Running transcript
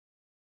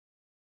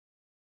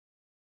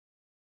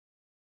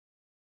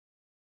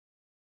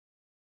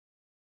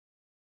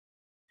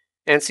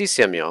NC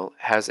Simul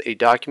has a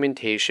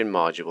documentation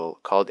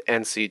module called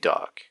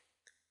NCDoc.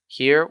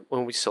 Here,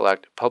 when we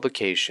select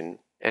Publication,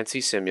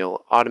 NC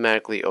Simul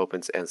automatically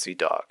opens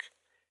NCDoc.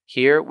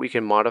 Here, we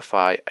can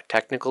modify a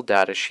technical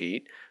data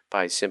sheet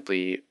by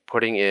simply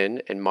putting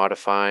in and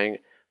modifying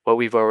what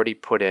we've already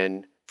put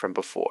in from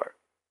before.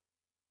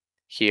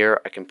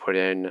 Here, I can put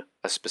in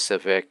a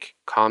specific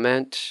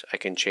comment, I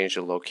can change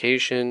the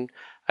location,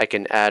 I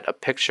can add a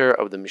picture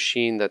of the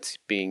machine that's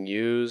being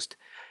used,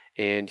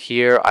 and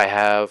here I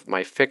have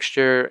my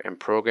fixture and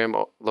program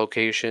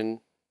location,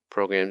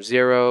 program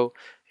 0,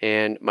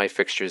 and my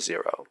fixture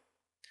 0.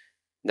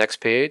 Next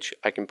page,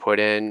 I can put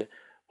in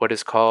what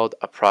is called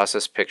a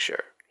process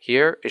picture.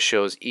 Here it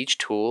shows each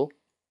tool,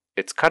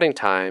 its cutting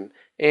time,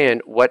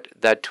 and what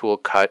that tool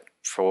cut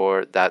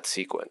for that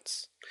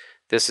sequence.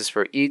 This is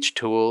for each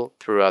tool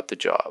throughout the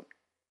job.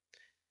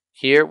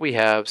 Here we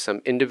have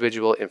some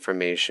individual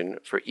information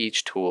for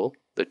each tool,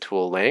 the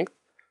tool length,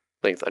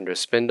 length under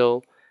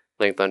spindle,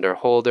 length under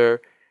holder,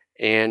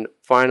 and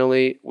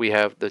finally we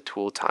have the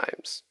tool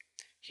times.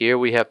 Here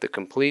we have the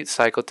complete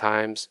cycle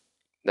times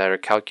that are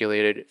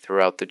calculated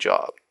throughout the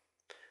job.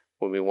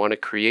 When we want to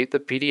create the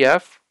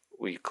PDF,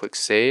 we click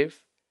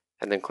Save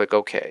and then click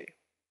OK.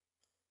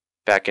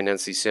 Back in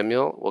NC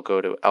Simul, we'll go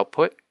to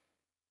Output,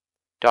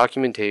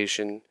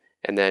 Documentation,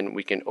 and then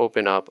we can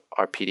open up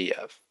our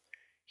PDF.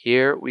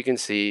 Here we can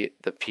see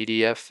the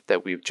PDF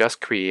that we've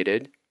just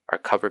created, our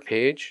cover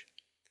page,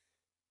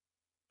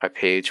 our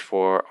page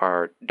for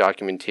our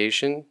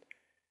documentation.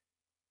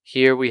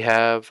 Here we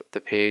have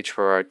the page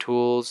for our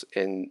tools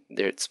and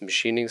its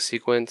machining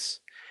sequence,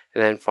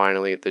 and then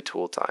finally the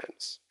tool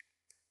times.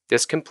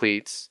 This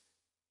completes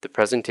the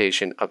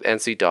presentation of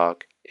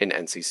NCDoc in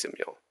NC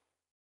Simul.